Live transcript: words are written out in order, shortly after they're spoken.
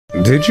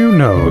Did you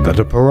know that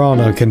a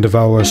piranha can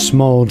devour a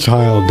small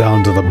child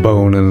down to the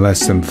bone in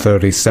less than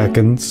 30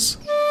 seconds?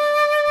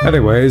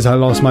 Anyways, I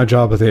lost my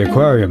job at the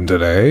aquarium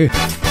today.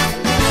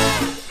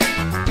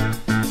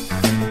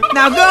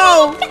 Now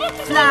go!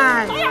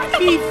 Fly!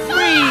 Be free!